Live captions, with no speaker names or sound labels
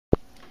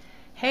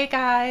Hey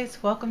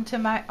guys, welcome to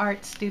my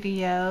art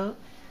studio.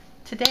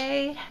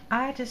 Today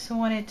I just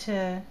wanted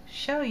to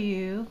show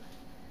you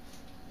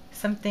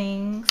some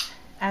things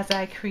as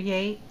I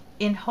create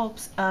in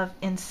hopes of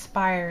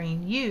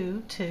inspiring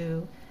you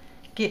to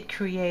get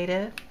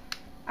creative.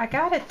 I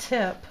got a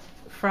tip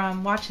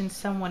from watching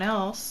someone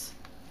else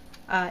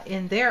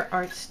in their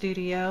art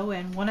studio,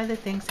 and one of the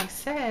things they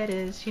said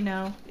is,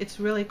 it's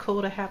really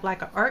cool to have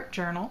like an art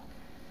journal.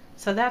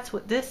 So that's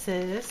what this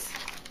is,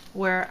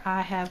 where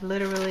I have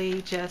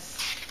literally just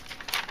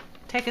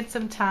taken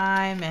some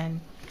time and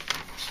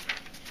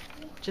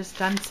just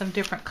done some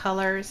different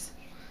colors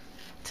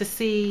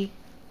to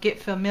get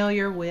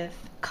familiar with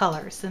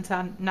colors, since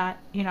I'm not,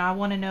 I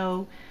want to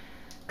know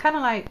kind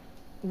of like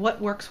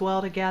what works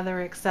well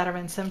together, etc.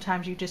 And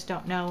sometimes you just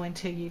don't know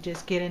until you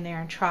just get in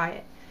there and try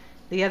it.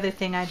 The other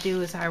thing I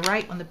do is I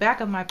write on the back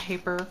of my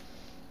paper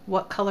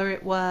what color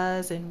it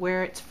was and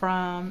where it's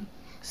from,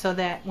 so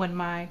that when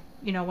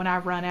when I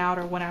run out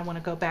or when I want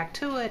to go back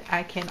to it,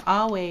 I can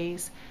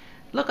always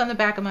look on the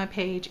back of my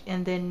page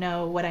and then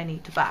know what I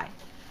need to buy.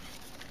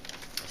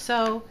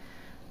 So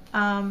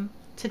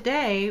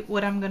today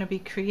what I'm going to be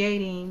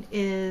creating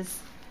is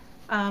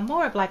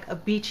more of like a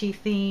beachy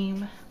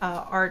theme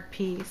art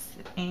piece,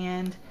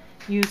 and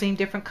using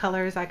different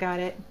colors I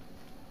got at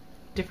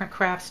different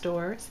craft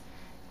stores.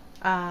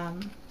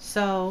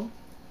 So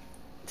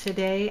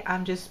today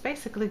I'm just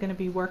basically going to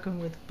be working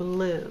with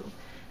blue.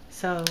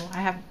 So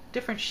I have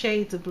different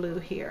shades of blue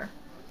here,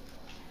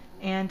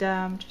 and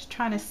just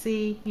trying to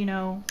see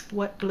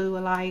what blue I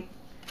like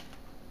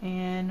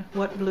and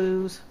what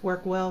blues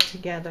work well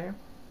together.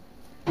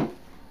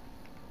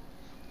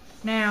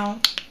 Now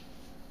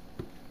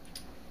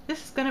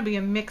this is going to be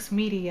a mixed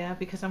media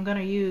because I'm going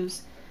to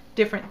use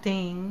different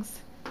things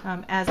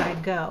as I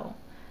go,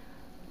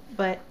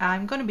 but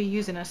I'm going to be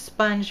using a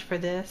sponge for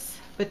this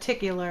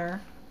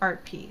particular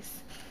art piece.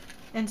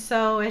 And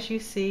so as you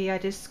see, I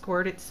just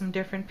squirted some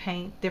different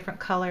paint, different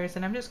colors,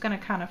 and I'm just going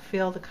to kind of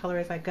fill the color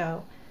as I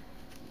go.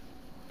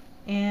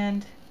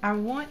 And I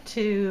want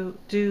to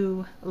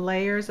do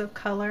layers of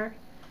color,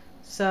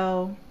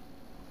 so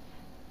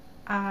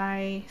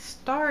I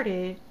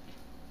started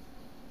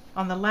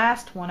on the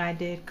last one I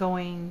did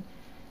going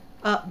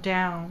up,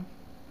 down,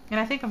 and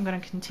I think I'm going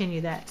to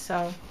continue that.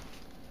 So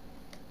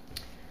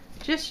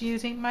just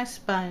using my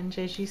sponge,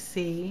 as you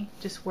see,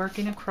 just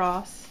working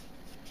across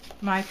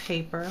my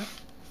paper.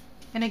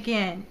 And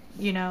again,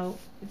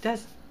 it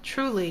does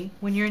truly,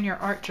 when you're in your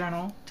art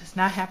journal, does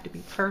not have to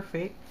be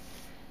perfect.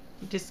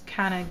 You just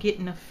kind of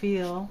getting a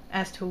feel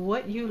as to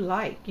what you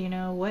like,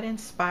 what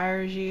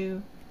inspires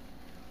you,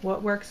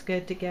 what works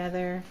good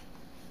together,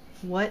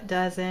 what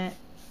doesn't.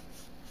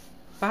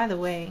 By the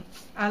way,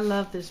 I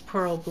love this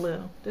pearl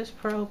blue. This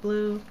pearl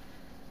blue,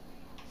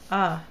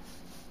 I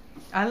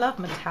love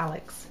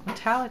metallics.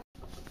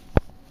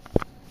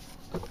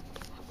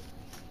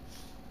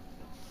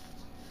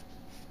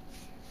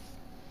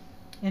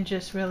 And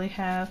just really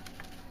have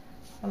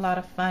a lot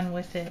of fun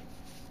with it.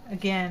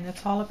 Again,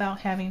 it's all about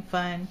having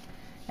fun.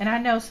 And I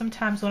know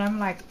sometimes when I'm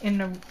like in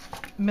the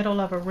middle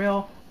of a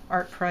real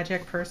art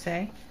project per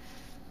se,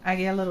 I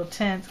get a little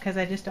tense because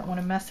I just don't want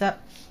to mess up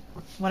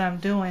what I'm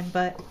doing,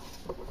 but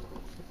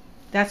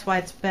that's why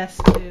it's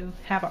best to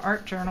have an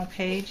art journal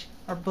page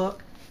or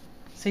book,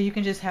 so you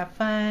can just have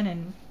fun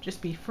and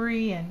just be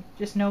free and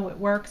just know what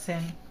works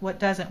and what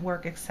doesn't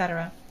work,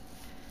 etc.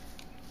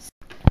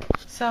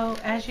 So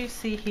as you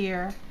see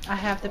here, I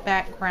have the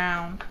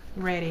background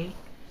ready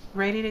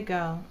to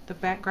go. The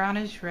background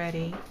is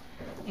ready,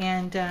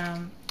 and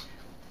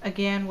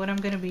again, what I'm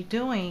going to be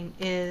doing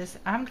is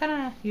I'm going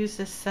to use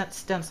this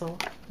stencil,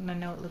 and I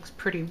know it looks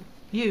pretty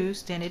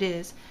used, and it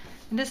is,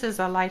 and this is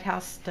a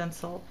lighthouse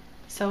stencil.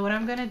 So what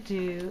I'm going to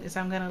do is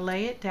I'm going to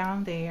lay it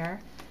down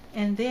there,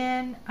 and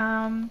then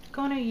I'm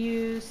going to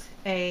use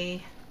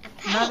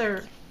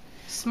another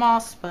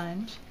small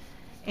sponge,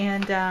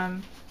 and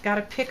got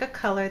to pick a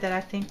color that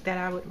I think that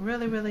I would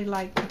really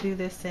like to do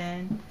this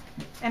in.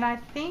 And I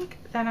think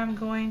that I'm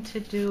going to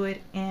do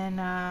it in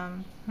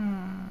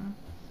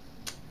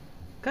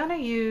gonna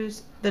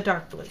use the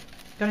dark blue.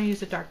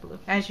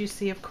 As you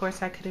see, of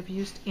course, I could have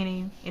used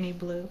any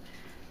blue,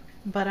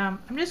 but I'm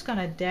just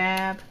gonna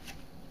dab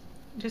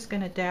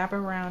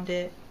around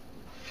it,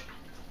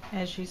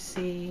 as you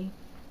see,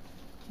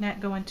 not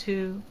going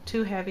too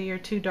heavy or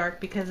too dark,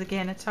 because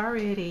again, it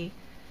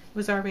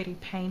was already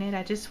painted.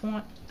 I just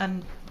want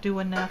to do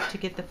enough to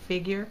get the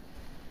figure,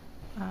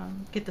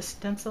 get the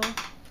stencil,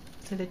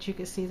 so that you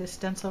can see the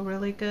stencil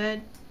really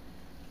good.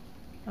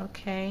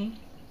 Okay,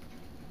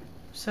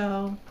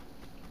 so,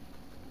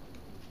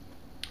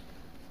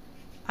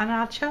 and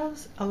I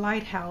chose a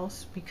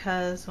lighthouse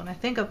because when I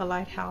think of a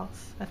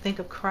lighthouse, I think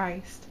of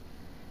Christ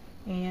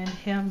and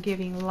Him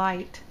giving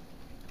light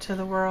to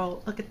the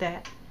world. Look at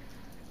that.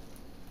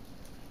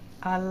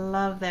 I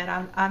love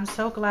that. I'm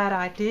so glad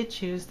I did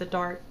choose the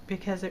dark,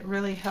 because it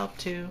really helped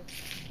to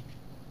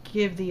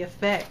give the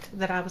effect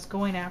that I was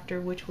going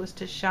after, which was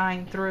to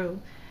shine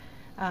through,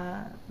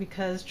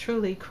 because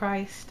truly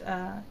Christ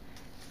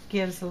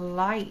gives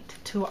light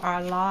to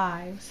our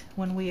lives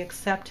when we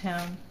accept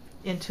him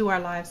into our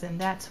lives, and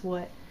that's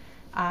what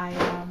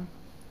I'm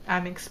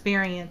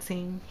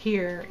experiencing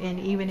here. And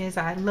even as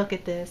I look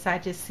at this, I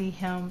just see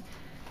him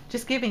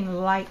just giving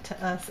light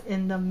to us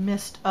in the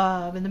midst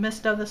of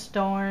the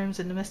storms,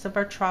 in the midst of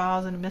our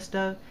trials, in the midst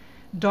of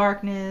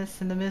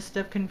darkness, in the midst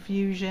of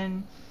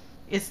confusion.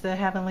 It's the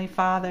Heavenly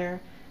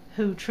Father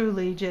who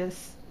truly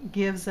just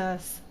gives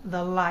us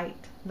the light,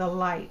 the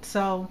light.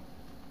 So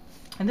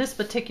in this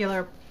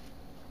particular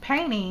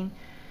painting,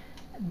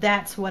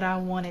 that's what I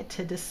wanted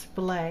to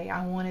display.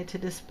 I wanted to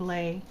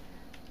display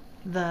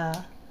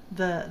the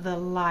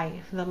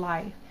life, the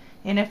life.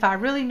 And if I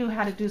really knew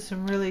how to do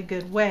some really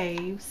good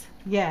waves,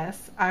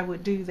 yes, I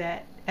would do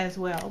that as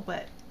well,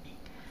 but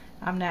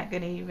I'm not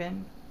going to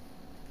even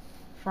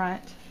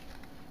front.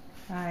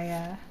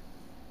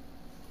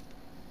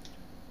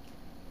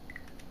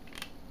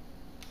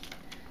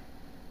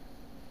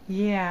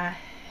 Yeah,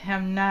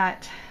 I'm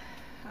not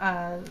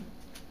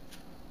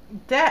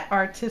that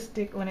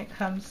artistic when it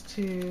comes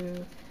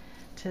to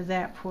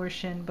that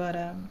portion, but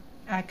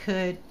I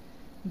could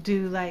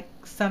do like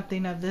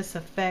something of this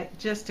effect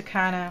just to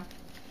kind of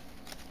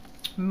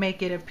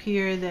make it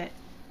appear that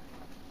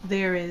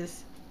there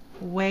is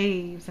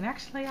waves. And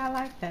actually I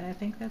like that. I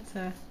think that's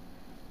a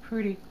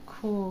pretty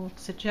cool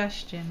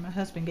suggestion. My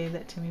husband gave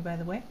that to me, by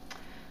the way.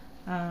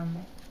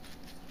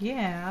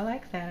 Yeah, I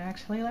like that. I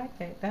actually like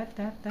that.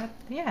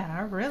 Yeah,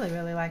 I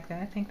really like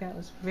that. I think that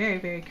was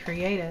very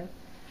creative.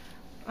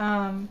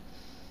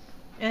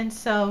 And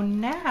so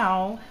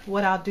now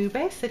what I'll do,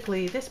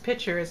 basically this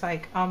picture is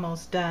like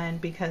almost done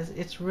because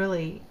it's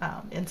really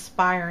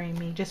inspiring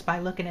me just by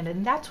looking at it.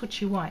 And that's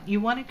what you want. You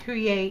want to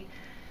create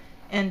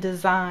and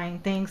design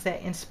things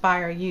that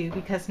inspire you,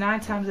 because 9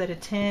 times out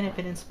of 10, if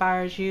it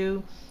inspires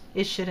you,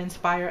 it should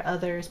inspire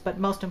others. But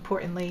most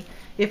importantly,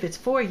 if it's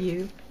for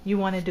you, you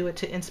want to do it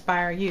to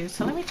inspire you.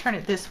 So let me turn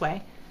it this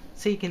way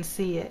so you can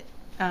see it.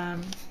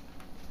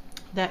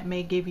 That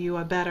may give you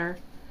a better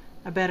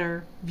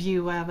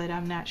view of it.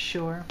 I'm not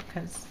sure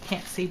because I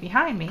can't see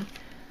behind me.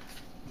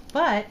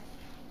 But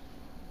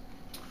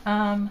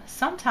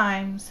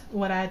sometimes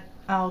what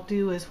I'll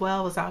do as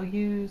well is I'll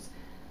use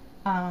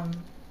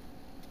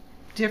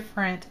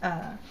different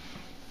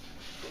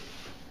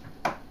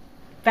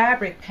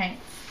fabric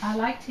paints. I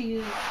like to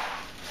use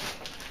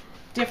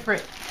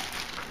different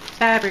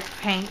fabric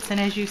paints, and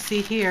as you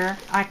see here,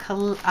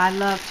 I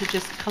love to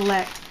just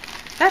collect.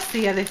 That's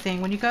the other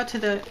thing. When you go to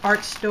the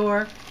art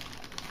store,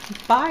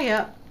 buy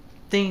up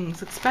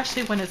things,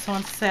 especially when it's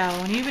on sale,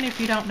 and even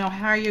if you don't know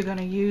how you're going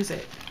to use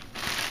it,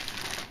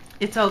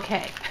 it's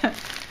okay.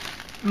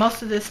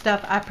 Most of this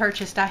stuff I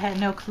purchased, I had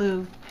no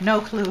clue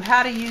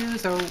how to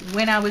use or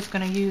when I was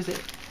going to use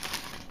it.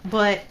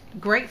 But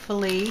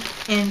gratefully,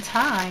 in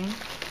time,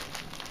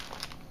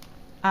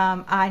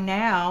 I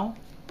now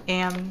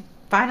am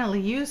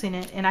finally using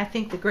it, and I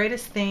think the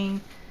greatest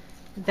thing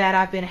that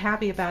I've been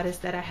happy about is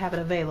that I have it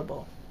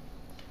available.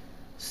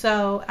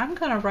 So I'm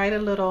going to write a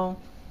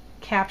little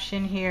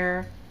caption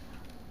here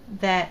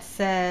that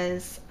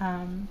says,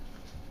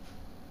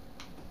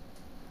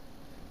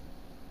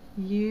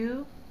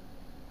 you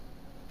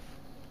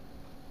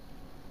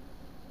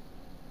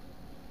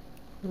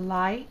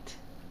light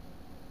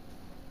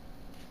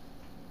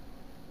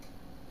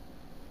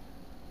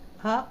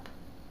up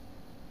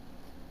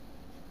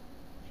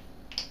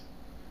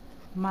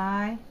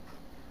my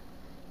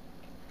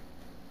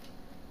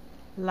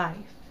life.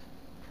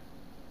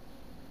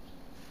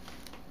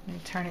 Let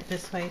me turn it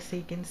this way so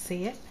you can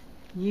see it.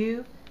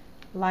 You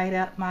light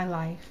up my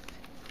life.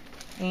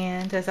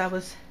 And as I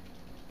was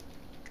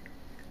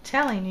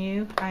telling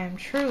you, I am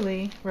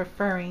truly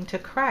referring to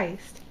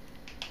Christ.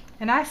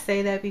 And I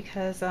say that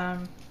because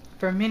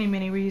for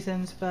many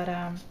reasons, but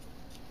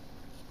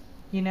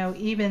you know,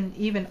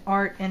 even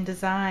art and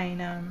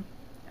design,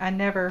 I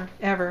never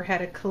ever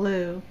had a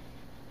clue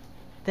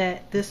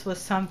that this was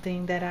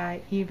something that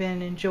I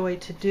even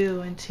enjoyed to do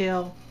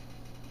until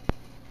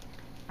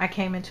I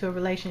came into a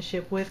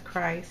relationship with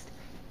Christ.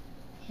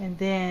 And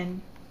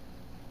then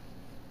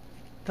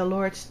the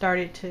Lord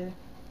started to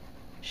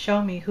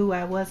show me who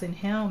I was in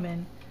Him,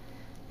 and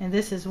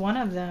this is one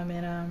of them.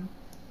 And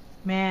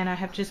man, I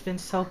have just been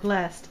so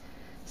blessed.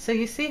 So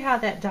you see how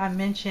that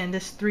dimension,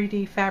 this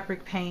 3D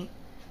fabric paint,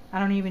 I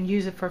don't even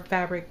use it for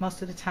fabric.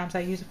 Most of the times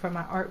I use it for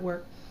my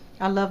artwork.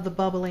 I love the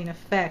bubbling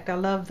effect. I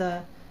love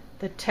the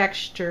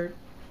textured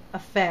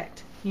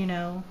effect, you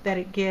know, that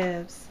it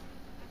gives.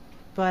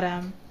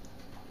 But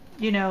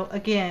you know,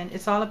 again,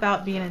 it's all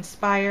about being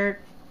inspired.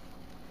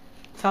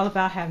 It's all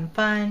about having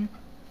fun.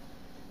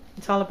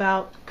 It's all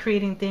about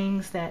creating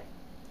things that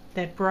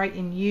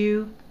brighten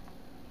you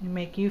and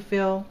make you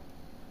feel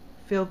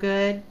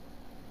good.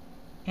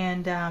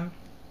 And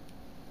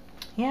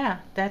yeah,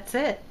 that's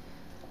it.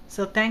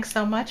 So thanks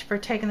so much for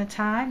taking the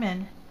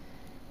time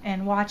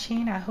and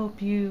watching. I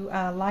hope you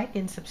like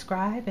and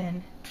subscribe,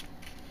 and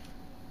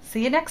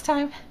see you next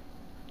time.